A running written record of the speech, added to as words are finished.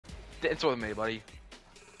Dance with me, buddy.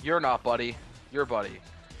 You're not, buddy. You're buddy.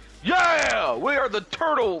 Yeah! We are the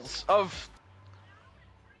turtles of...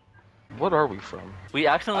 What are we from? We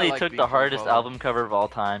accidentally took the hardest fellow. album cover of all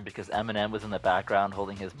time because Eminem was in the background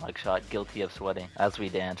holding his mugshot, guilty of sweating, as we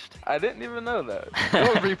danced. I didn't even know that.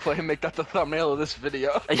 Go replay and make that the thumbnail of this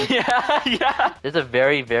video. Yeah. There's a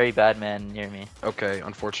very, very bad man near me. Okay,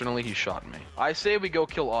 unfortunately, he shot me. I say we go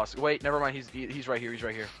kill Austin. Wait, never mind. He's right here. He's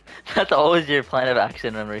right here. That's always your plan of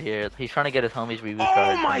action when we're here. He's trying to get his homies reboot Oh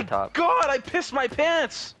card from my the top. god! I pissed my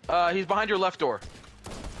pants. He's behind your left door.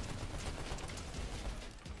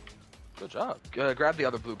 Good job. Grab the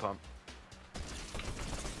other blue pump.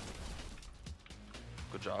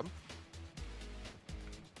 Good job.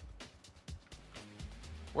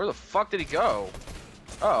 Where the fuck did he go?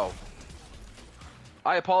 Oh.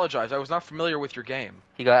 I apologize. I was not familiar with your game.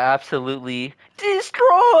 He got absolutely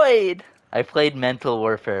destroyed! I played Mental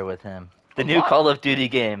Warfare with him. The new Call of Duty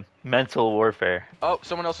game, Mental Warfare. Oh,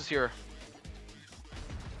 someone else is here.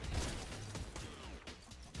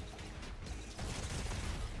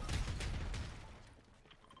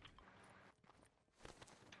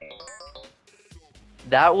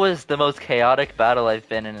 That was the most chaotic battle I've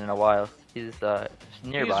been in a while. He's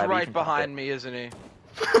nearby. He's right behind me, isn't he?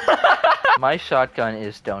 My shotgun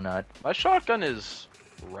is donut. My shotgun is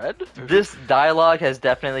red? This dialogue has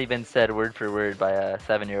definitely been said word for word by a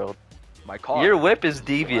 7-year-old. My car. Your whip is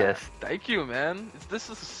devious. Thank you, man. This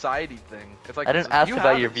is a society thing. It's like I didn't ask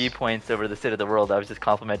about your viewpoints over the state of the world. I was just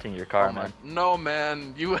complimenting your car, man. No,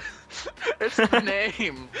 man. You. It's the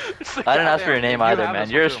name. It's the I didn't ask for your name either,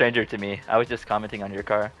 man. You're a too. stranger to me. I was just commenting on your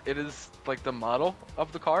car. It is like the model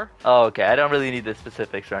of the car. Oh, okay. I don't really need the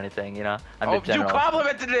specifics or anything, you know. I'm just general. You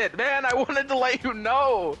complimented it, man. I wanted to let you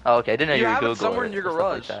know. Oh, okay. I didn't know you were Google somewhere in your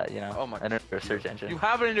garage. Like that, you know. Oh my. I don't know, a search engine. You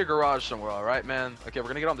have it in your garage somewhere, all right, man. Okay, we're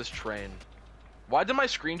gonna get on this train. Why did my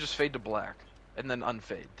screen just fade to black and then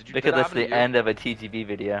unfade? Because that's the end of a TGB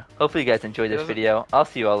video. Hopefully you guys enjoyed this video. I'll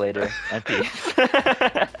see you all later, and peace.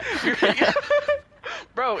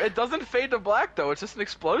 Bro, it doesn't fade to black though. It's just an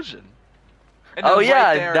explosion. And oh right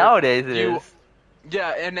yeah, there, nowadays it is.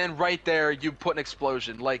 Yeah, and then right there you put an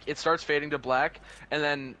explosion. Like it starts fading to black, and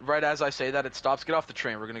then right as I say that, it stops. Get off the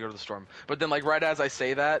train. We're gonna go to the storm. But then like right as I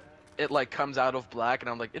say that, it like comes out of black, and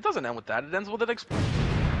I'm like, it doesn't end with that. It ends with an explosion.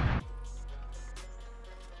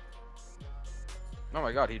 Oh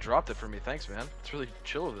my god, he dropped it for me. Thanks, man. It's really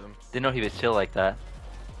chill of him. Didn't know he was chill like that.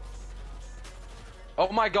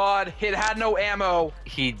 Oh my god, it had no ammo.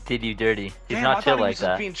 He did you dirty. He's Damn, not chill like that. I thought he was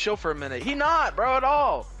just being chill for a minute. He not, bro, at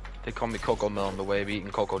all. They call me Coco Melon the way of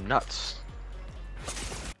eating cocoa nuts.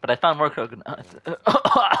 But I found more coconuts.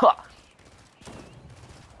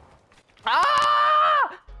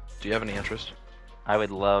 Ah! Do you have any interest? I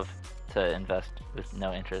would love to invest with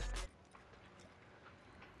no interest.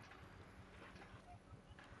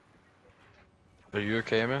 Are you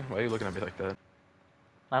okay, man? Why are you looking at me like that?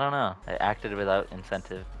 I don't know. I acted without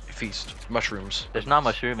incentive. Feast. Mushrooms. There's not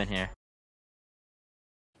much room in here.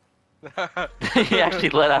 He actually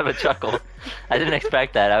let out a chuckle. I didn't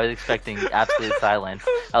expect that. I was expecting absolute silence.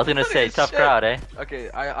 I was gonna say, tough crowd, eh? Okay,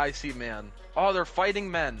 I see man. Oh, they're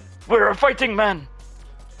fighting men. We're a fighting man!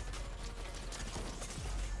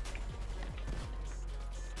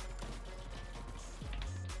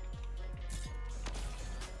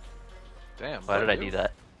 Damn. Why did I do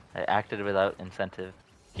that? I acted without incentive.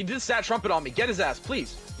 He did sat trumpet on me. Get his ass,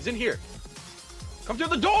 please. He's in here. Come through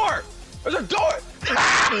the door! There's a door!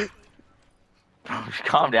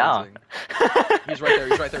 Calm down. He's right there,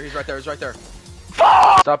 he's right there, he's right there, he's right there.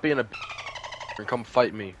 Stop being a and come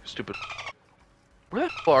fight me, stupid. Where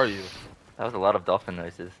the hell are you? That was a lot of dolphin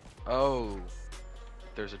noises. Oh.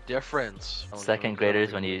 There's a difference. Second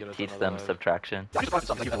graders when you teach them subtraction. They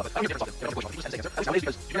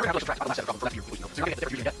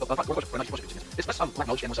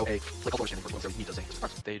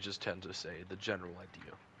just tend to say the general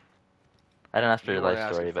idea. I didn't ask for your You weren't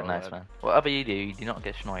life story, asking but for nice that. man. What about you do? You do not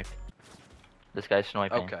get sniped. This guy's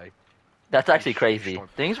sniping. Okay. That's actually crazy.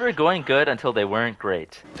 Things were going good until they weren't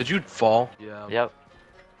great. Did you fall? Yeah. Yep.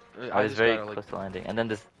 I was just very gotta, close to landing. And then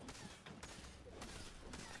this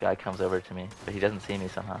guy comes over to me, but he doesn't see me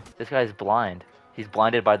somehow. This guy's blind. He's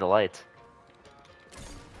blinded by the lights.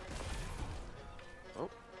 Oh.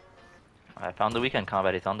 I found the weekend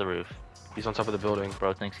combat. He's on the roof. He's on top of the building.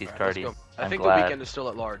 Bro thinks he's Alright, Cardi. let's go. I I'm think glad. the weekend is still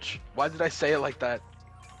at large. Why did I say it like that?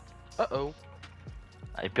 Uh-oh.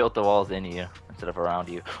 I built the walls in you instead of around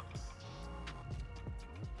you.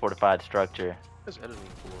 Fortified structure. What's editing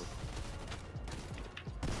for?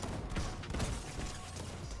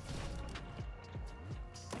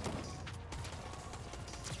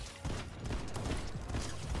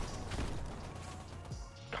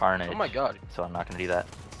 carnage. Oh my god. So I'm not gonna do that.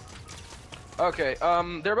 Okay,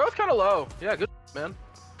 they're both kind of low. Yeah, good, man.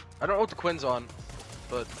 I don't know what the Quinn's on,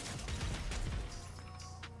 but...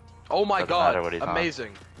 Oh my Doesn't matter god, what he's on.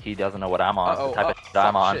 amazing. He doesn't know what I'm on. The type of shit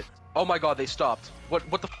I'm on. Shit. Oh my god, they stopped. What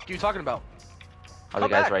the f are you talking about? Other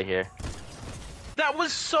guys right here. That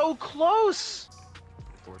was so close!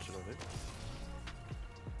 Unfortunately.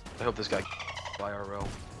 I hope this guy IRL.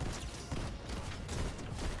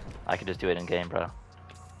 I could just do it in game, bro.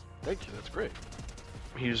 Thank you, that's great.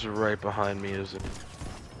 He's right behind me, isn't he?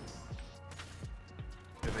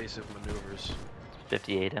 Evasive maneuvers.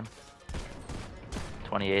 58 him.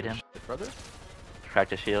 28 him. Shit, brother?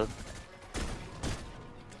 Cracked a shield.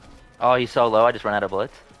 Oh, he's so low, I just ran out of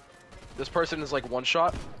bullets. This person is like one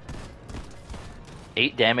shot.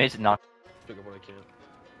 8 damage, not. Pick up what I can.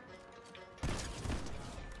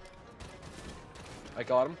 I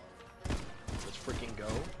got him. Let's freaking go.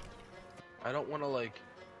 I don't want to like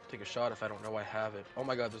take a shot if I don't know I have it. Oh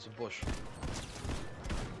my god, there's a bush.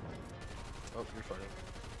 Oh, you're fighting.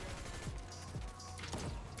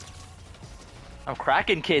 I'm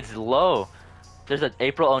cracking kids low. There's an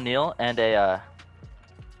April O'Neil and a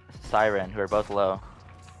Siren who are both low.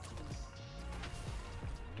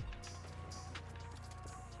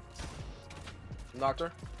 Knocked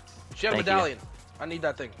her. She had a Thank you. medallion. I need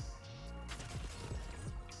that thing.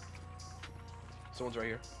 Someone's right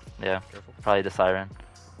here. Yeah, Careful. probably the Siren.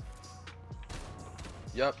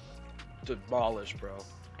 Yep. Demolish, bro.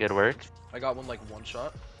 Good work. I got one like one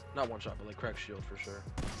shot. Not one shot, but like cracked shield for sure.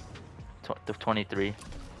 The 23.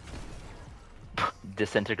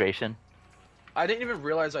 Disintegration. I didn't even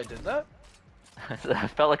realize I did that. I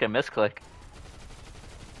felt like a misclick.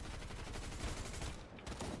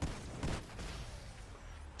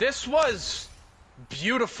 This was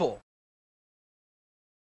beautiful.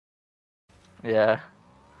 Yeah.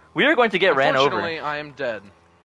 We are going to get ran over. Unfortunately, I am dead.